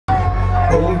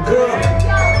Hold up.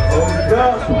 Hold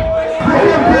up.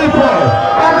 African people!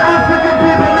 All the African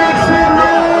people make some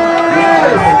noise!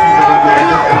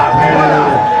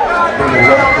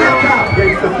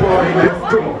 Gangster Party, let's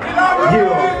go. Yo,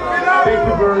 thank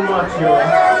you very much, yo.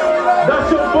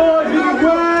 That's your boy, Big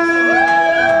Weft.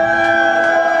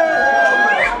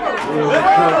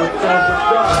 Let's go,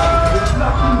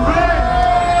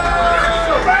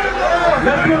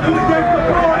 let's go to the Gangster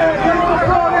Party, Gangster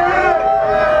Party.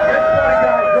 Let's party,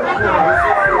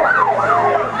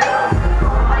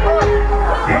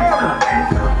 guys,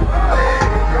 let's go.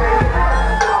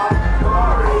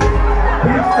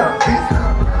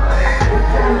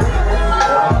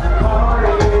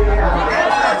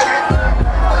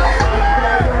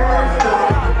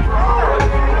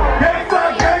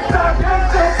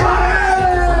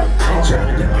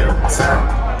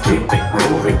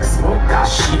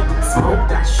 Smoke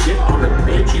that shit on the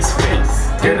bitch's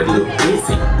face. Get a little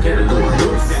busy, get a little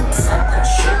loose. Suck that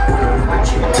shit on my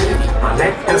chin titty. I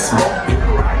let the smoke be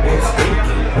right. It's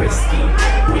stinky, whiskey,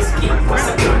 whiskey, what's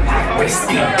a good night?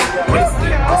 Whiskey,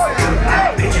 whiskey, what's a good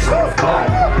night? Bitches on the floor,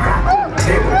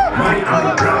 table, money on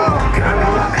the ground. Gun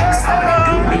on my back, somebody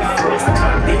do me first.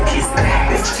 Turn bitches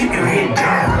back, bitch, keep your head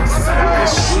down. Suck that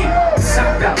shit,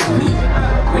 suck that meat.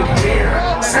 With hair,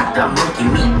 suck that monkey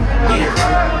meat. Yeah,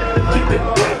 keep it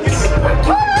wet.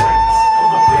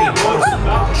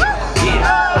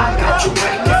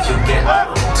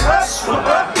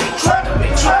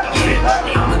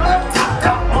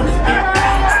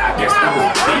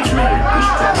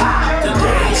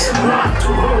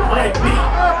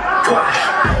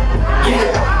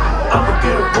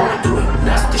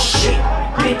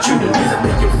 You the reason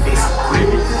make your face grin.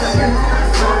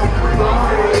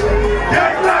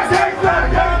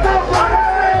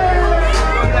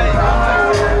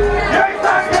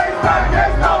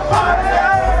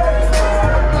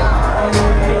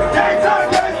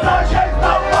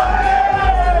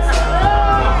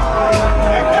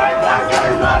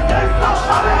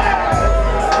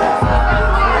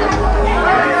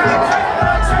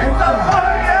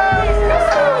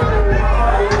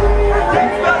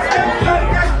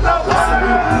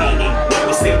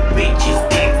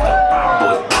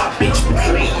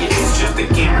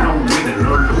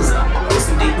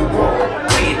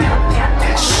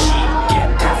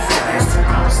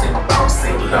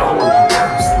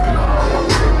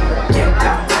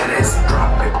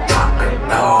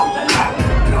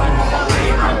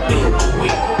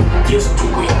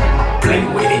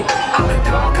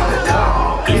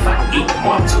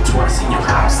 Once or twice in your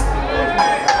house.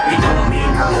 We don't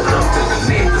mean no love to the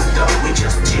neighbors though. We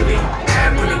just chillin',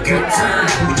 having a good time.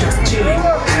 We just chillin',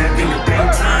 having a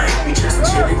great time. We just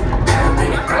chillin',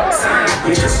 having a great time.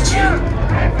 We just chillin',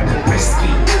 having a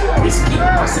whiskey, whiskey,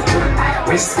 what's a good night?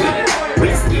 Whiskey,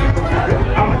 whiskey.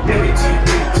 I'ma give it to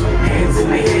you. Hands in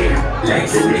the air,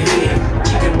 legs in the air.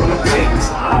 Chicken on the plates,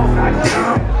 all right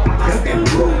down. I can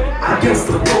move, I guess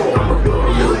the roll. I'ma go a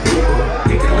little deeper,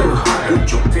 take a little harder.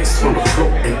 Put your fist on the floor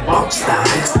and bump style.